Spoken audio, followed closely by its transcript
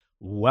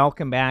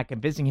Welcome back. I'm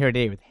visiting here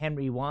today with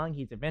Henry Wong.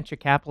 He's a venture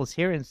capitalist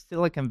here in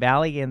Silicon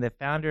Valley and the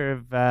founder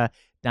of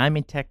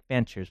Diamond Tech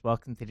Ventures.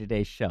 Welcome to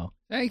today's show.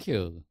 Thank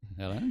you,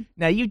 Helen.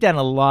 Now, you've done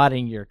a lot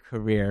in your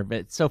career,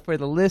 but so for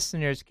the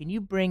listeners, can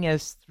you bring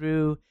us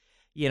through,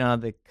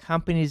 the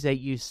companies that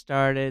you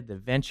started, the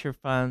venture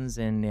funds,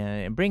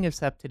 and bring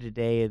us up to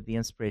today the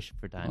inspiration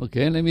for Diamond?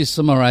 Okay, let me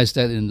summarize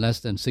that in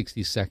less than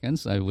 60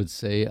 seconds, I would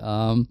say.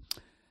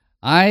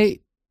 I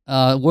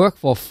worked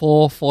for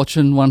 4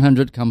 Fortune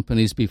 100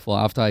 companies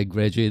after I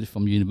graduated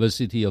from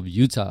University of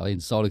Utah in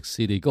Salt Lake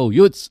City. Go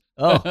Utes!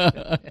 Oh.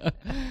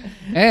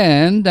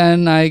 And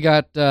then I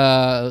got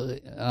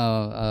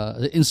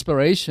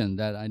inspiration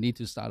that I need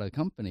to start a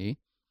company.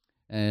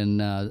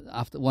 And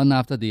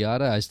after the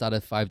other, I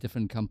started 5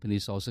 different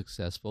companies, all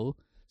successful.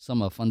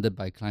 Some are funded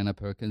by Kleiner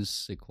Perkins,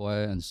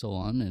 Sequoia, and so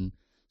on. And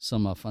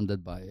some are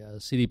funded by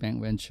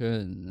Citibank Venture,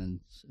 and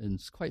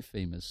it's quite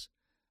famous.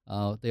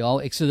 They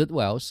all exited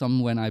well. Some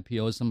went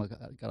IPO, some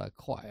got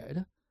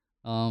acquired.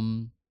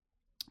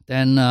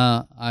 Then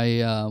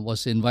I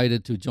was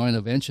invited to join a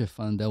venture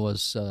fund that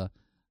was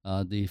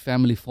the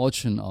family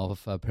fortune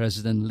of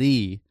President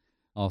Lee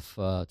of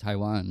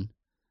Taiwan,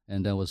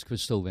 and that was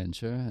Crystal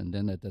Venture. And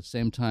then at the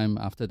same time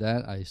after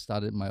that, I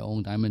started my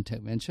own Diamond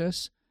Tech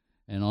Ventures,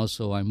 and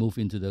also I moved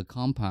into the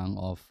compound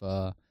of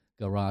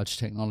Garage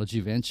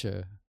Technology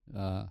Venture,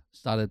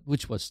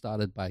 which was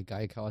started by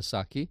Guy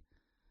Kawasaki,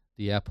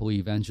 the Apple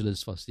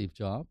evangelist for Steve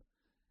Jobs.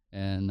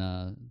 And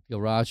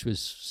Garage was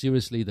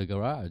seriously the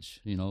garage,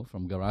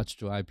 from garage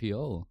to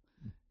IPO.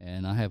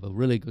 And I have a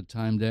really good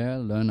time there,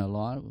 learn a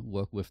lot,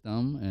 work with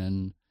them,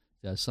 and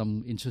there's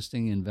some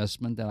interesting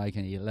investment that I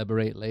can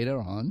elaborate later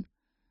on.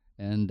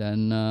 And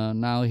then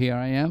now here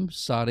I am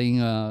starting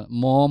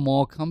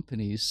more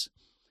companies.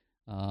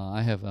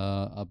 I have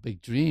a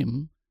big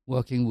dream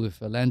working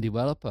with a land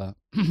developer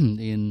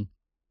in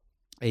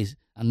a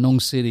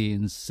unknown city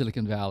in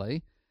Silicon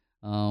Valley,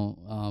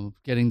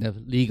 getting the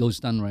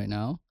legals done right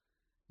now.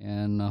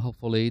 And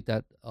hopefully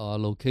that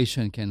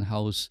location can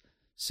house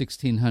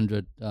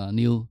 1,600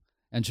 new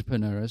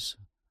entrepreneurs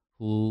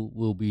who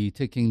will be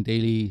taking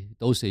daily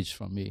dosage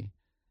from me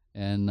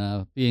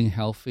and being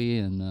healthy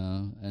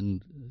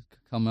and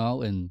come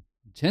out and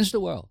change the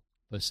world,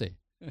 per se.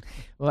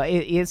 Well,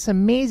 it's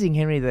amazing,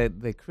 Henry,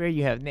 the career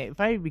you have. Now, if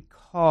I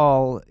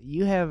recall,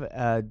 you have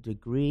a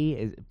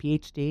degree, a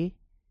PhD?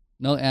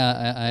 No,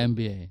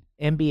 MBA.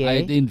 MBA?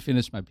 I didn't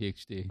finish my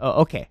PhD.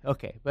 Oh, okay.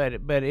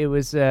 But it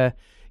was,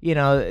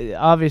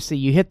 obviously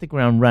you hit the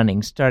ground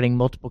running, starting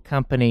multiple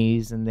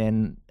companies and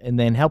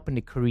then helping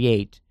to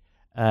create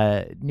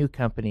new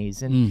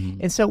companies.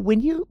 And so when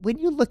you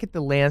look at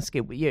the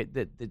landscape,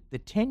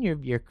 the tenure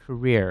of your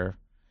career,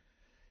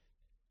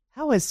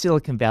 how has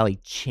Silicon Valley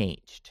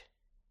changed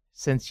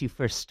since you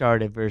first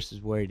started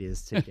versus where it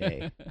is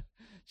today?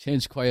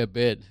 Changed quite a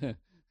bit.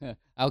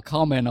 I'll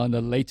comment on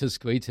the latest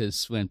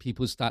greatest when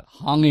people start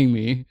honging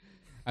me.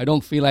 I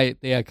don't feel like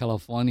they are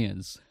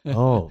Californians.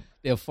 Oh.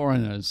 They're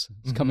foreigners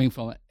coming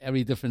from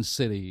every different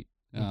city.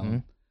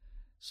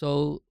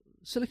 So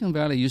Silicon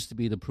Valley used to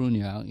be the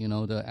prunia,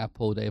 the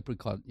apple, the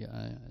apricot.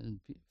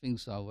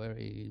 Things are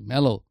very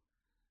mellow.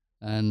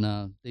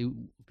 And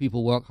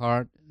people work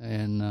hard,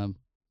 and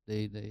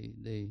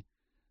they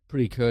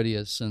pretty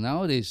courteous. And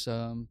nowadays,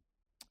 a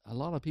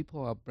lot of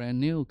people are brand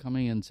new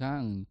coming in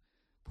town,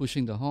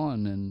 pushing the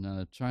horn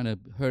and trying to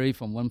hurry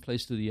from one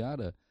place to the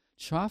other.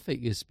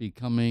 Traffic is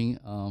becoming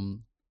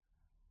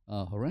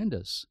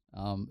horrendous.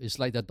 It's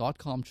like the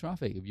 .com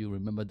traffic, if you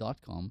remember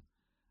 .com.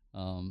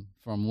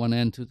 From one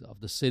end of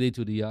the city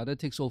to the other, it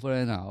takes over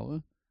an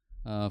hour.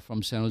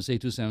 From San Jose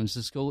to San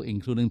Francisco,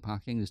 including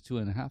parking, is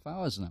 2.5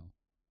 hours now.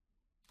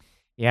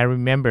 Yeah, I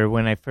remember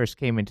when I first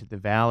came into the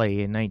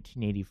Valley in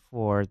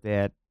 1984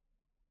 that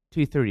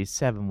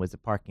 237 was a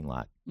parking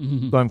lot,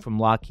 going from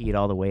Lockheed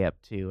all the way up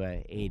to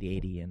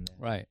 880. And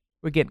right.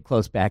 We're getting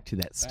close back to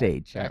that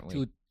stage, aren't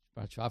we?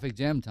 Back to traffic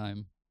jam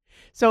time.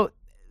 So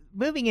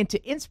moving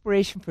into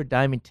inspiration for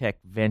Diamond Tech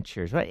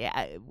Ventures,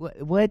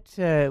 what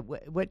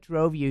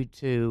drove you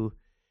to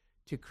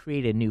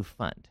create a new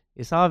fund?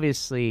 It's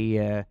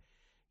obviously,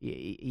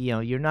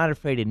 you're not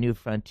afraid of new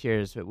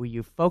frontiers, but were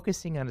you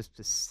focusing on a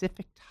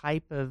specific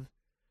type of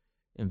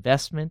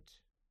investment?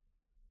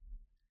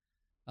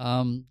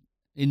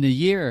 In the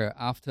year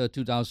after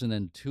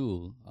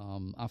 2002,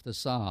 after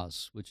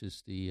SARS, which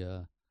is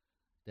the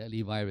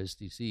deadly virus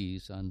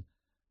disease, and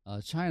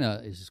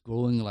China is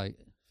growing like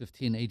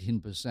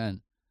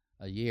 15-18%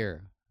 a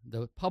year.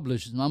 The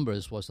published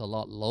numbers was a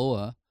lot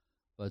lower,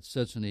 but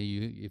certainly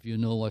if you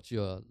know what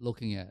you're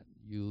looking at,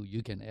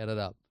 you can add it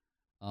up.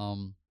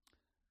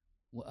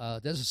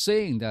 There's a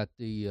saying that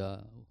the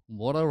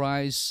water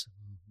rise,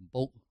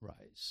 boat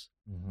rise.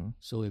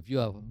 So if you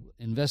are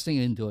investing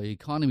into an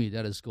economy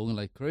that is going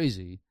like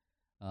crazy,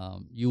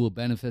 you will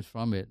benefit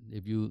from it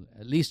if you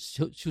at least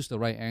choose the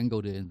right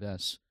angle to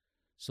invest.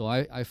 So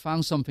I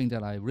found something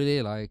that I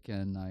really like,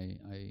 and I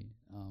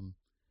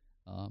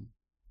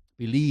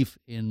believe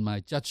in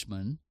my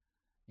judgment,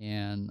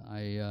 and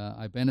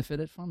I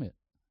benefited from it.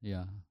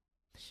 Yeah.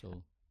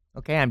 So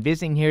Okay, I'm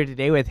visiting here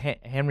today with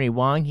Henry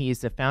Wong. He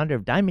is the founder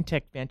of Diamond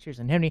Tech Ventures.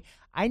 And Henry,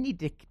 I need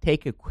to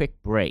take a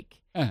quick break.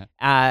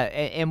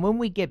 And when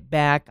we get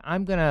back,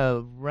 I'm going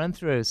to run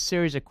through a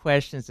series of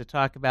questions to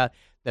talk about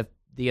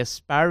the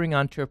aspiring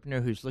entrepreneur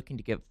who's looking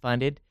to get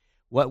funded,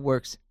 what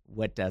works,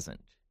 what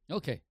doesn't.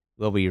 Okay.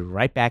 We'll be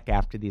right back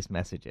after these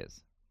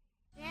messages.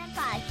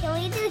 Grandpa,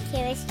 can we do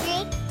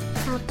chemistry?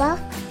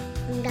 Papa,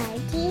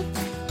 Daddy.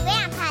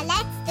 Grandpa,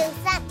 let's do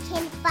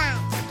something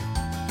fun.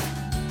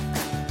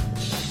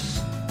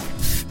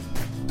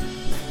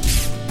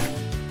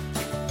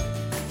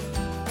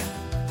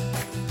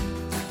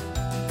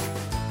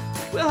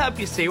 We'll help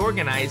you stay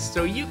organized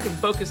so you can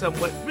focus on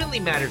what really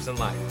matters in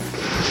life.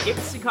 Give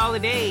us a call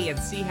today and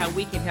see how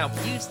we can help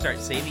you start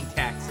saving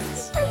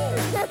taxes.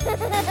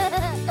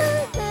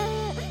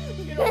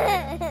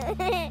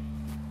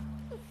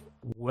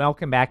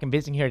 Welcome back. I'm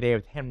visiting here today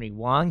with Henry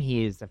Wong.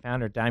 He is the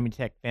founder of Diamond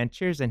Tech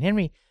Ventures. And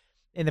Henry,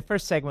 in the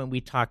first segment, we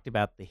talked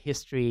about the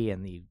history,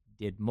 and you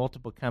did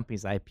multiple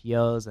companies,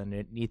 IPOs,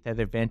 underneath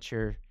other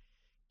venture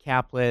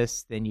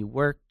capitalists. Then you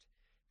worked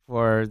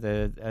for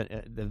the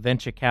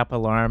venture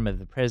capital arm of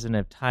the president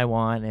of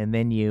Taiwan, and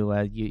then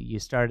you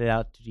started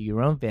out to do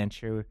your own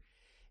venture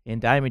in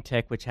Diamond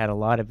Tech, which had a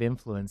lot of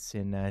influence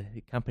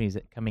in companies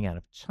coming out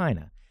of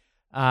China.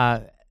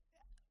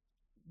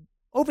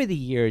 Over the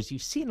years,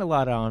 you've seen a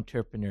lot of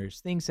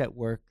entrepreneurs, things that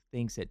work,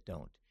 things that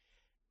don't.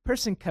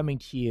 Person coming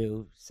to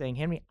you saying,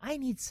 Henry, I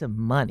need some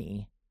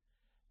money.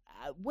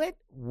 What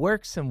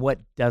works and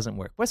what doesn't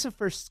work? What's the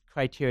first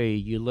criteria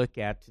you look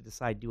at to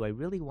decide, do I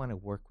really want to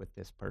work with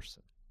this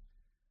person?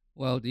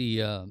 Well,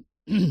 the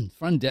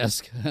front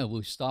desk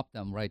will stop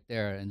them right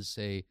there and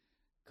say,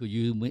 could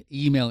you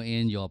email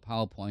in your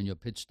PowerPoint, your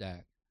pitch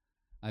deck?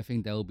 I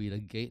think that will be the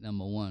gate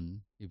number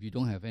one. If you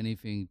don't have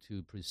anything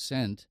to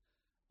present,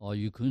 or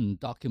you couldn't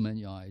document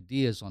your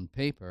ideas on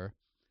paper,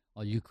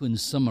 or you couldn't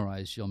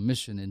summarize your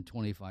mission in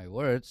 25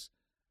 words,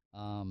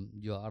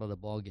 you're out of the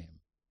ballgame.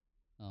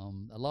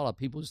 A lot of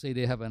people say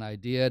they have an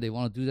idea, they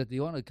want to do that, they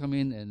want to come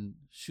in and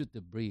shoot the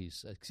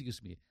breeze.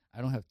 Excuse me,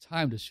 I don't have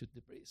time to shoot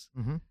the breeze.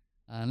 Mm-hmm.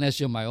 Unless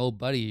you're my old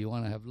buddy, you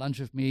want to have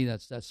lunch with me,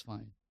 that's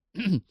fine.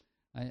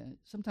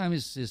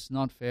 Sometimes it's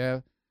not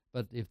fair,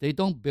 but if they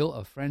don't build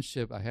a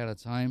friendship ahead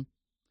of time,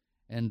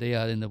 and they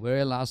are in the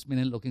very last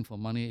minute looking for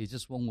money, it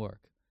just won't work.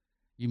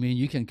 You mean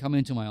you can come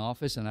into my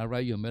office and I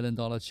write you $1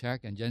 million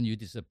check and then you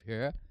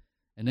disappear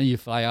and then you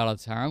fly out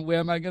of town? Where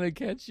am I going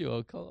to catch you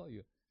or call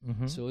you?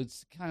 Mm-hmm. So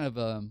it's kind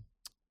of,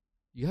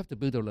 you have to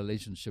build a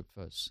relationship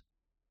first.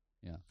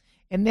 Yeah.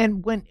 And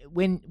then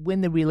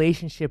when the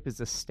relationship is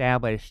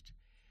established,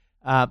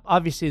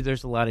 obviously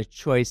there's a lot of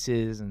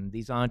choices, and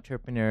these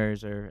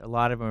entrepreneurs a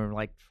lot of them are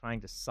like trying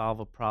to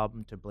solve a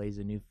problem to blaze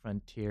a new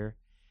frontier.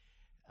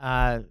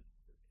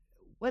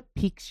 What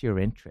piques your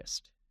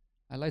interest?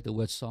 I like the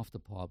word solve the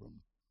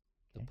problem.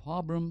 The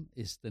problem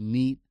is the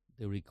need,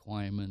 the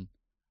requirement,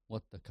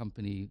 what the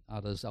company,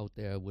 others out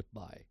there would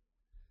buy.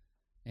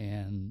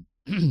 And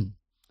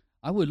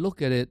I would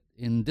look at it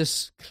in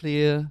this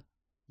clear,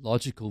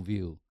 logical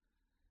view.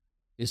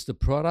 Is the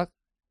product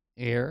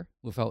air?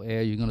 Without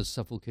air, you're going to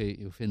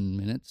suffocate within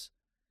minutes.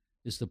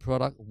 Is the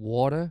product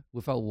water?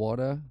 Without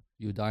water,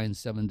 you die in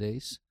 7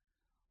 days.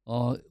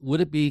 Or would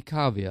it be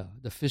caviar,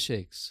 the fish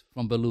eggs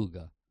from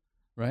beluga,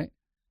 right?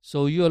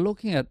 So you are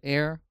looking at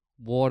air,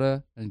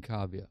 water, and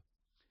caviar.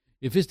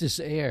 If it's this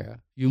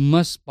air, you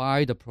must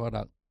buy the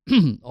product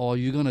or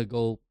you're going to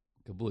go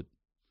kaput.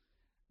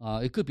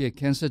 It could be a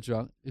cancer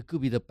drug. It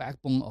could be the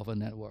backbone of a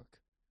network.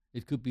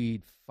 It could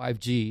be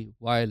 5G,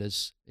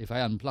 wireless. If I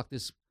unplug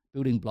this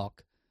building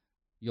block,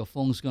 your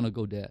phone's going to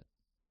go dead,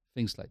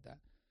 things like that.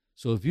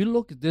 So if you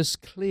look at this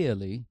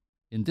clearly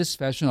in this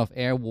fashion of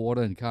air,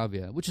 water, and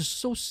caviar, which is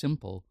so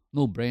simple,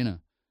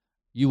 no-brainer,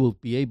 you will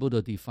be able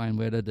to define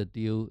whether the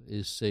deal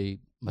is a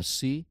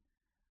must-see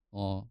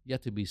or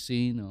yet to be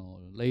seen or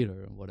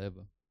later or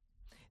whatever.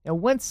 Now,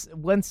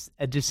 once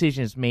a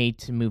decision is made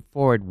to move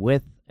forward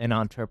with an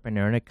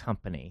entrepreneur in a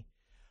company,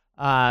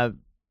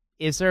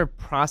 is there a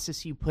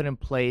process you put in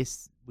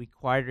place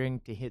requiring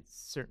to hit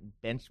certain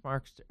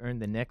benchmarks to earn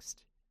the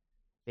next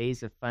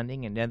phase of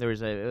funding? And then there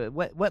was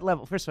what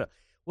level? First of all,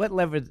 what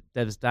level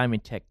does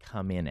Diamond Tech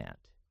come in at?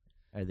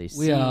 Are they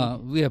we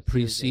are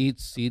pre-seed,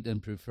 seed,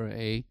 and prefer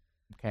A.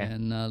 Okay.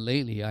 And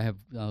lately, I have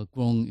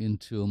grown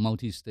into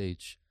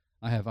multi-stage.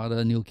 I have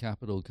other new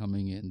capital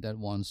coming in that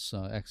wants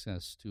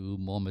access to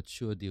more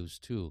mature deals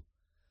too.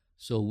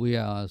 So we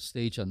are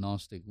stage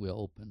agnostic. We're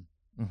open.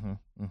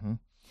 Mm-hmm, mm-hmm.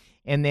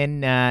 And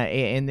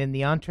then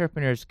the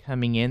entrepreneurs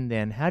coming in.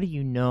 Then how do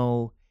you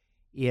know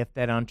if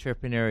that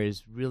entrepreneur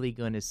is really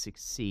going to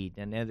succeed?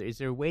 And is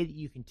there a way that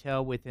you can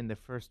tell within the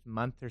first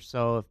month or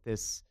so if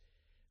this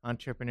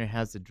entrepreneur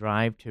has the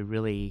drive to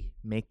really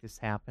make this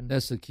happen?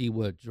 That's the key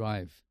word,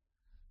 drive.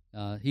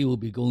 He will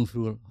be going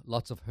through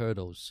lots of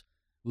hurdles.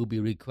 We'll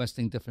be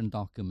requesting different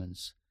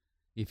documents.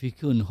 If he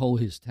couldn't hold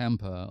his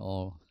temper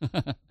or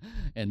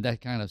and that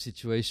kind of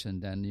situation,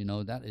 then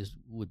that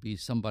would be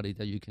somebody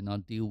that you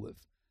cannot deal with.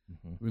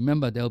 Mm-hmm.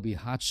 Remember, there'll be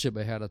hardship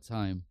ahead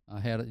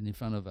in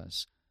front of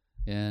us.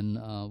 and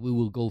we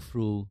will go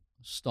through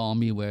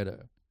stormy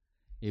weather.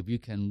 If you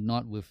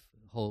cannot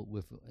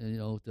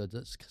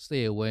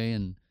stay away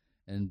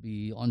and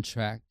be on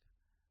track,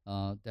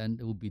 then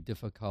it will be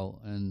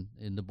difficult. And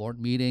in the board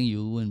meeting,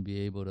 you wouldn't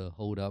be able to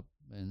hold up,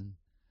 and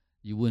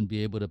you wouldn't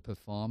be able to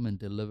perform and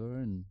deliver,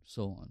 and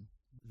so on.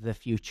 The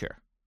future.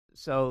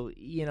 So,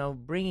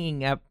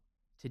 bringing up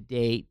to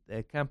date,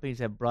 the companies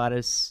have brought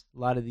us, a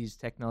lot of these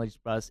technologies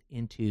brought us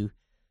into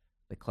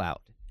the cloud.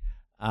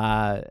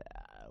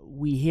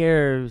 We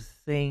hear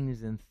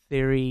things in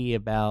theory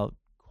about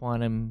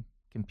quantum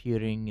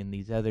computing and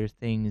these other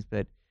things,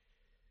 but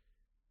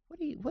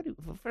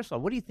first of all,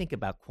 what do you think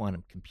about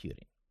quantum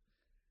computing?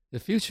 The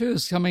future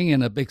is coming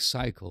in a big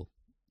cycle.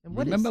 And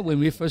remember when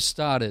we first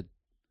started,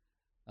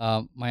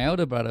 my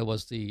elder brother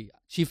was the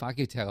chief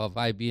architect of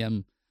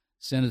IBM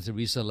Santa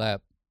Teresa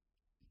Lab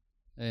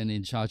and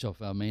in charge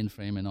of our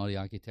mainframe and all the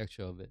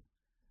architecture of it.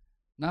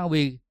 Now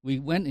we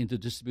went into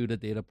distributed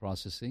data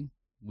processing.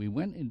 We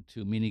went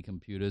into mini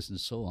computers and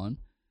so on.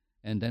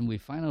 And then we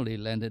finally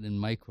landed in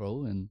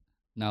micro, and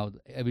now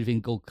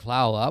everything go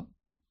cloud up,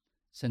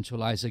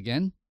 centralized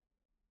again.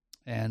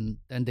 And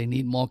then they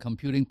need more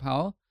computing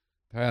power,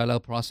 parallel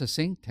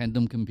processing,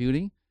 tandem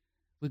computing.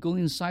 We're going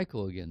in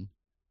cycle again,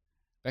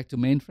 back to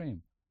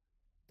mainframe.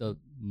 The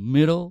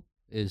middle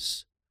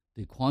is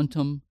the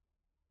quantum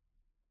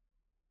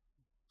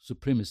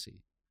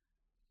supremacy,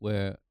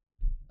 where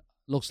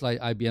looks like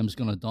IBM's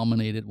going to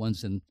dominate it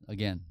once and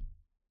again.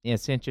 Yeah,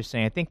 it's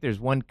interesting. I think there's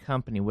one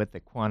company with a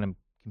quantum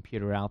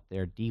computer out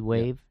there,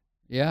 D-Wave.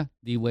 Yeah,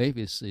 D-Wave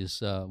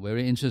is a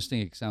very interesting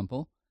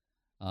example.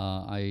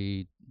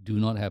 I do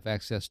not have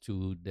access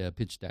to their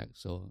pitch deck,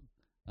 so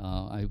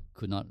I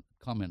could not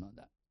comment on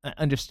that.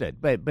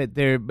 Understood, but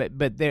they're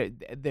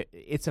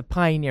it's a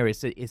pioneer.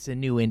 It's a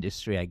new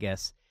industry, I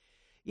guess.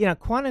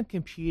 Quantum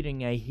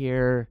computing. I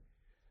hear,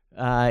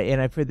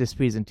 and I've heard this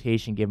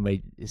presentation given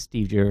by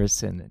Steve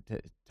Jurvetson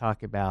to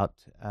talk about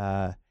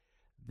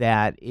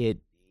that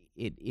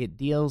it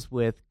deals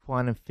with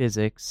quantum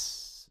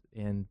physics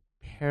and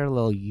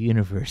parallel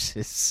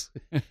universes.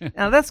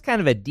 Now that's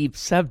kind of a deep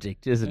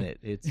subject, isn't it?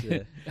 It's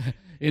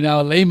in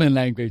our layman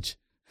language,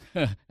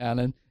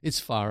 Alan, it's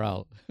far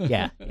out.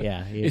 Yeah.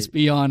 It's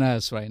beyond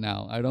us right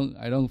now. I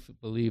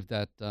don't believe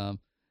that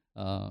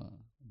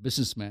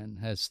businessman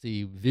has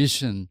the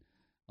vision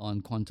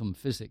on quantum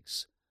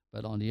physics.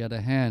 But on the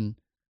other hand,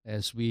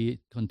 as we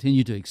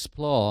continue to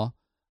explore,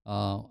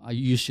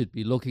 you should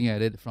be looking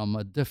at it from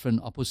a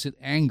different opposite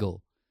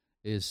angle.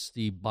 Is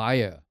the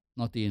buyer,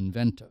 not the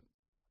inventor.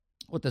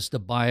 What does the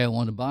buyer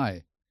want to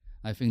buy?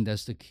 I think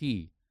that's the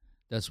key.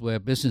 That's where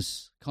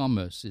business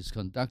commerce is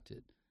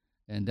conducted.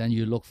 And then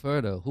you look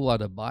further. Who are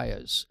the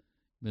buyers?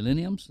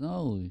 Millennials?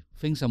 No,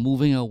 things are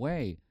moving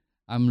away.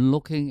 I'm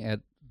looking at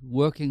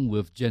working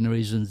with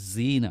Generation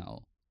Z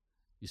now.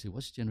 You say,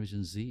 what's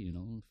Generation Z?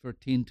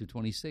 13 to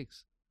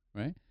 26,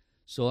 right?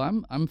 So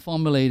I'm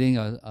formulating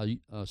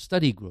a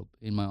study group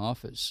in my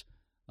office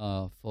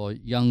for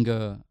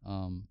younger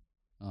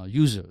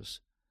users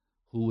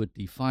who would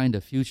define the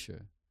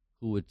future,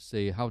 who would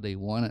say how they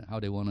want it, how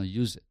they want to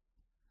use it.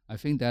 I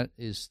think that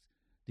is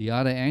the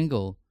other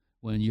angle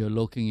when you're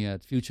looking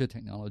at future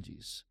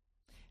technologies.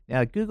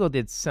 Now, Google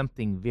did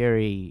something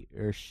very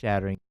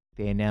earth-shattering.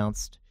 They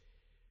announced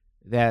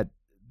that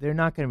they're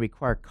not going to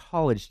require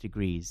college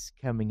degrees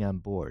coming on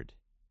board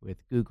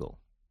with Google.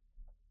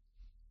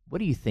 What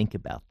do you think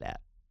about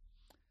that?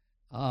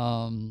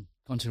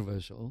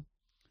 Controversial.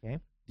 Okay.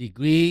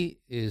 Degree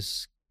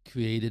is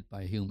created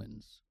by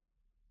humans.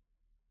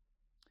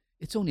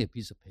 It's only a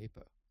piece of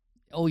paper.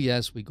 Oh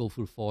yes, we go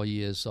through 4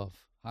 years of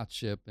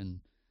hardship and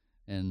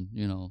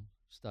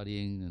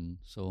studying and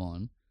so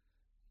on.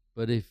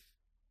 But if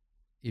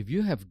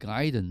you have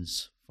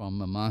guidance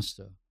from a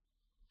master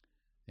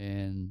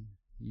and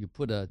you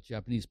put a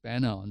Japanese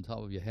banner on top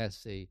of your head,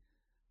 say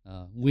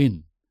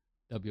 "win,"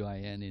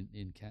 W-I-N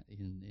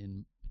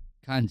in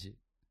kanji.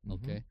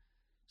 Okay, mm-hmm.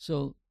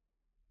 So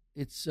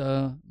it's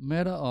a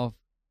matter of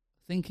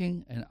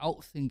thinking and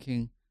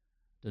outthinking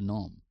the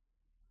norm.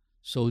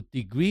 So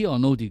degree or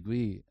no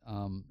degree,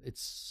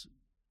 it's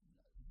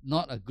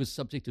not a good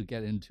subject to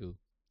get into.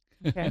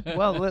 Okay.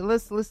 Well,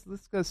 let's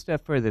go a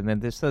step further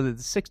then. So the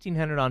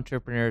 1,600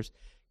 entrepreneurs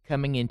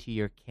coming into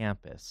your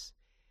campus,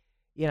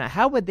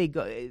 how would they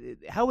go?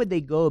 How would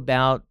they go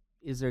about?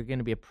 Is there going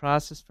to be a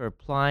process for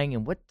applying,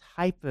 and what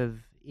type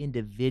of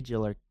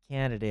individual or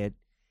candidate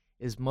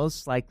is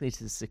most likely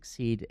to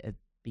succeed at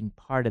being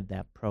part of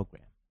that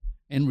program?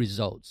 End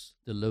results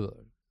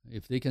delivered.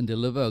 If they can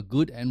deliver a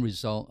good end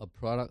result, a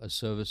product or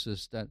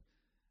services that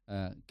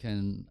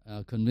can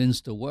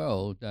convince the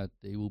world that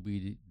they will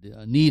be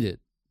needed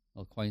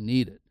or quite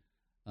needed,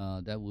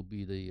 that will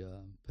be the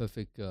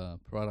perfect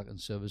product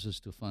and services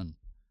to fund.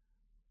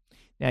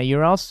 Now,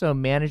 you're also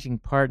managing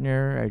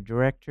partner or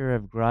director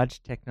of Garage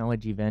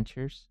Technology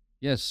Ventures.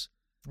 Yes.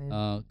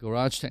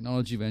 Garage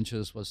Technology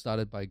Ventures was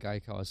started by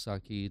Guy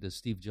Kawasaki, the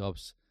Steve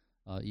Jobs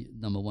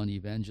 #1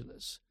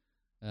 evangelist.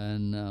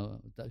 And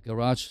the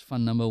Garage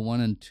Fund number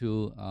 1 and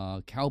 2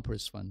 are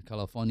CalPERS Fund,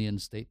 Californian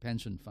State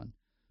Pension Fund.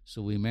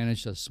 So we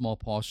manage a small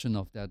portion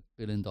of that $1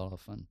 billion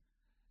fund.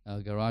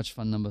 Garage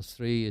Fund number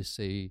 3 is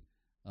a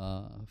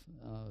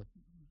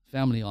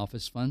family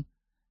office fund.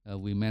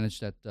 We manage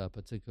that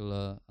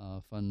particular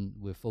fund.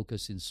 We're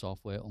focused in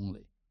software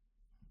only.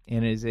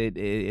 And is it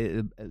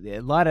a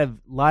lot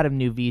of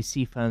new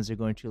VC funds are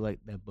going to like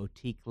the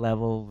boutique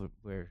level,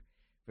 where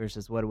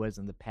versus what it was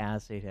in the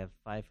past? They'd have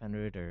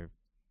 $500 or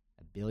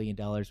 $1 billion.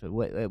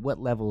 But what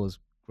level is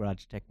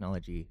Garage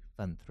Technology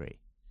Fund 3?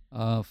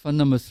 Fund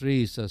number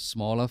 3 is a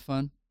smaller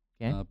fund.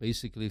 Okay.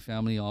 Basically,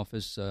 family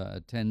office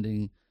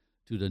attending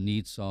to the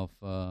needs of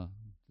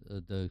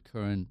the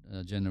current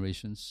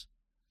generations.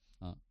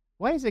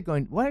 Why is the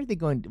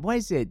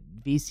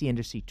VC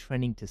industry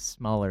trending to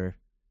smaller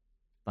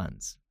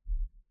funds?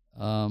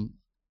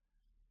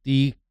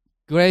 The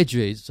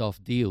graduates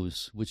of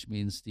deals, which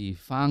means the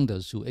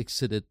founders who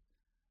exited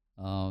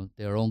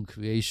their own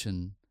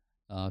creation,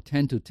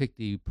 tend to take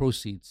the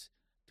proceeds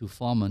to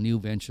form a new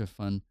venture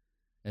fund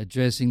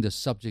addressing the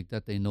subject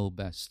that they know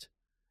best.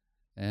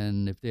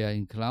 And if they are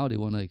in cloud, they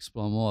want to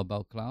explore more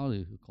about cloud,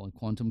 they call it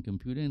quantum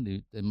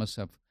computing. They must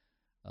have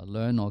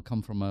learned or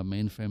come from a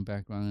mainframe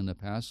background in the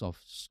past of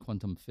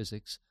quantum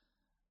physics.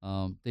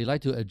 They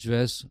like to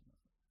address,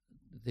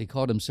 they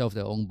call themselves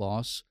their own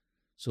boss,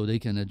 so they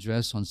can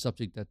address on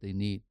subject that they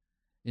need.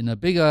 In a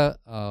bigger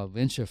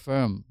venture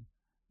firm,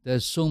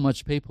 there's so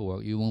much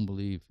paperwork you won't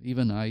believe.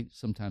 Even I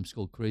sometimes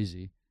go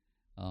crazy,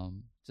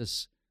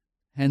 just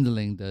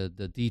handling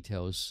the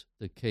details,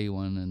 the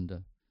K1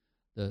 and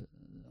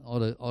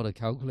all the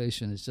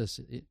calculation. It's just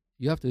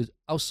you have to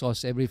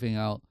outsource everything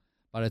out.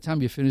 By the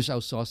time you finish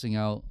outsourcing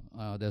out,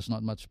 there's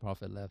not much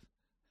profit left.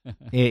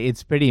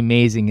 It's pretty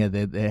amazing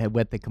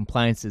what the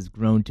compliance has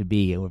grown to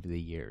be over the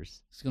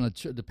years.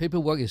 It's the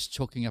paperwork is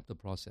choking up the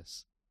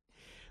process.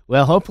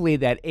 Well, hopefully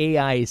that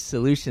AI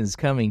solution is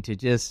coming to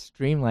just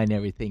streamline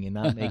everything and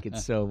not make it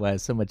so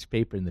much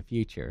paper in the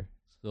future.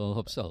 So I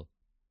hope so.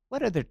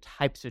 What other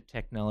types of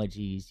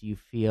technologies you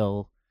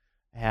feel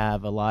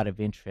have a lot of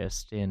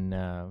interest in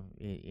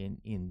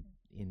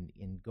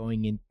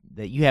going in,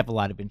 that you have a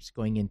lot of interest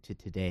going into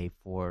today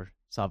for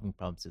solving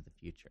problems of the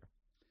future?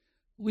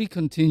 We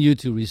continue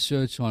to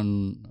research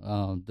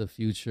on the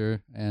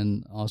future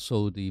and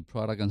also the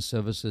product and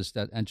services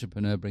that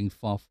entrepreneurs bring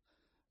forth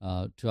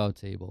to our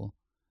table.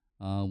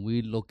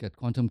 We look at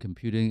quantum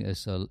computing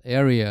as an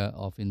area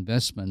of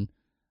investment,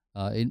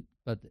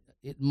 but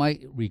it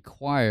might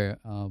require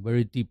a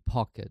very deep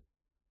pocket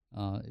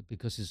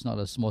because it's not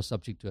a small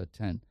subject to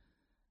attend.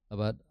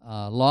 But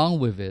along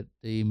with it,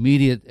 the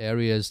immediate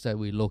areas that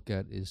we look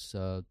at is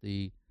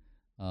the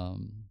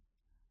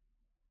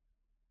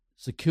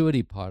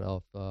security part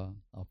of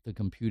the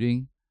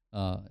computing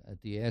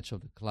at the edge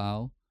of the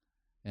cloud,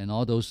 and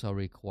all those are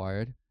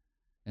required.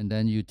 And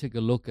then you take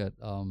a look at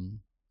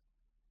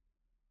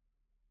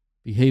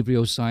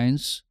behavioral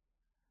science,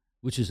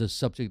 which is a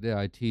subject that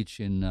I teach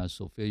in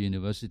Sophia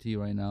University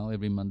right now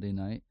every Monday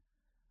night.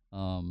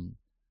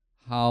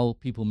 How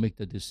people make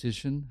the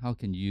decision, how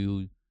can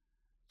you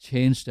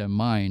change their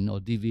mind or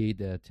deviate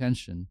their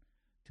attention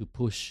to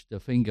push the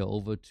finger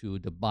over to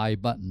the buy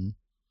button.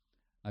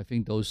 I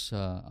think those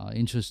are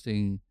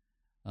interesting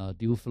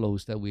deal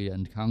flows that we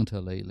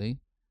encounter lately.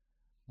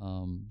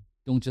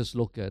 Don't just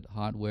look at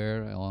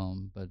hardware,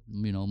 but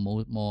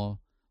more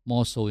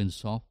so in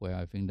software.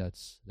 I think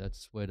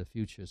that's where the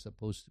future is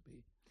supposed to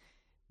be.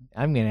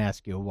 I'm going to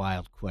ask you a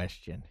wild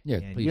question.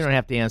 Yeah, please. You don't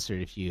have to answer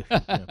it if you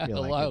don't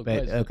feel like it.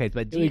 But, okay,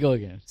 but here we go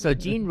again. So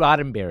Gene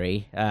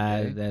Roddenberry,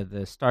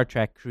 the Star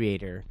Trek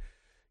creator,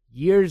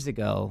 years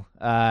ago,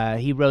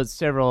 he wrote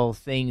several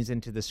things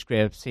into the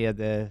scripts. He had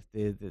the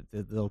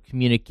little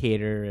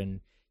communicator,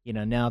 and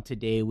now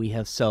today we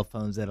have cell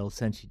phones that'll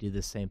essentially do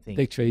the same thing.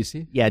 Dick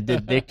Tracy. Yeah,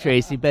 Dick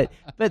Tracy. But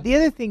the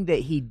other thing that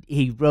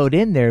he wrote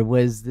in there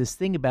was this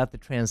thing about the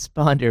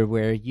transponder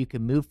where you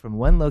can move from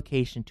one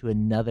location to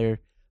another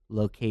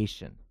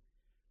location.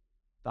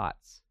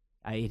 Thoughts?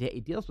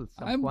 It deals with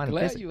some I'm quantum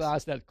glad physics. you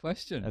asked that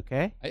question.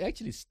 Okay. I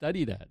actually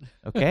studied that.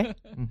 Okay.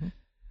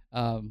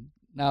 Mm-hmm.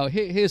 Now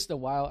here's the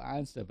wild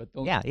answer, but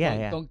don't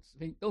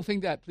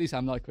think that, please.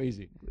 I'm not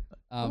crazy.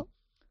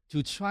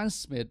 To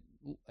transmit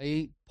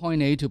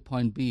point A to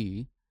point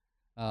B,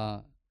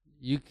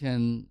 you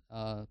can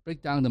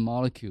break down the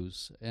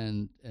molecules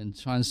and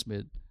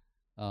transmit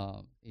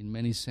in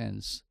many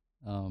sense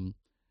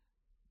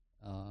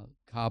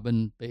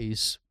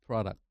carbon-based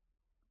product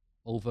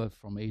over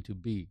from A to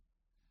B.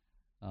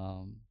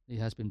 It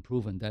has been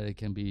proven that it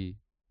can be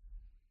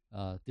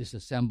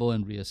disassembled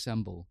and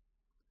reassembled,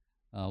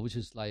 which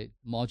is like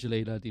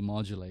modulator,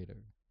 demodulator,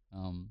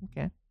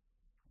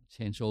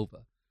 change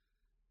over.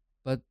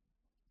 But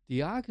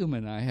the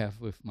argument I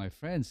have with my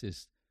friends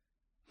is,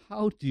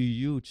 how do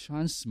you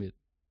transmit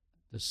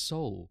the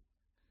soul,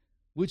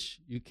 which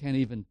you can't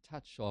even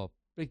touch or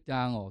break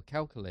down or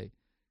calculate?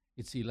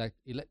 It's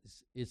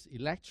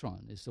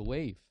electron, it's a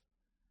wave,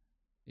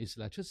 it's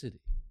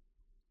electricity.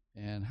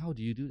 And how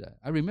do you do that?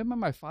 I remember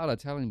my father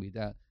telling me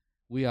that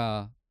we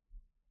are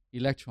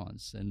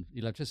electrons and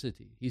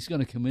electricity. He's going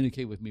to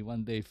communicate with me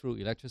one day through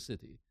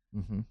electricity.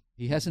 Mm-hmm.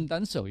 He hasn't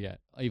done so yet.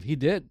 If he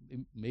did,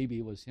 maybe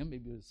it was him,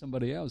 maybe it was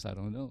somebody else. I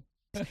don't know.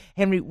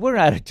 Henry, we're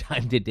out of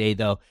time today,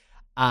 though.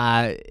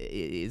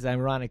 It's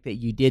ironic that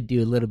you did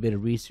do a little bit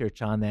of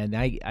research on that. And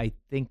I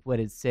think what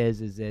it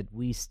says is that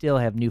we still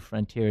have new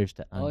frontiers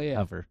to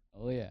uncover.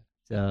 Oh, yeah.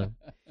 So,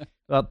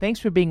 well, thanks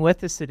for being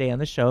with us today on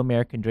the show,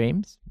 American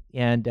Dreams.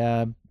 And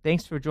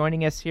thanks for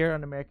joining us here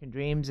on American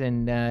Dreams.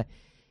 And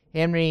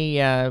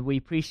Henry, we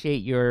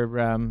appreciate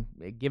your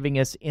giving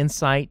us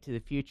insight to the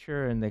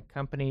future and the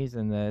companies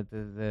and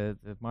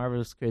the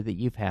marvelous career that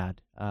you've had.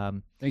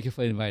 Thank you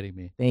for inviting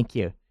me. Thank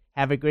you.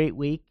 Have a great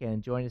week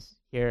and join us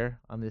here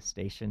on this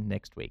station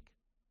next week.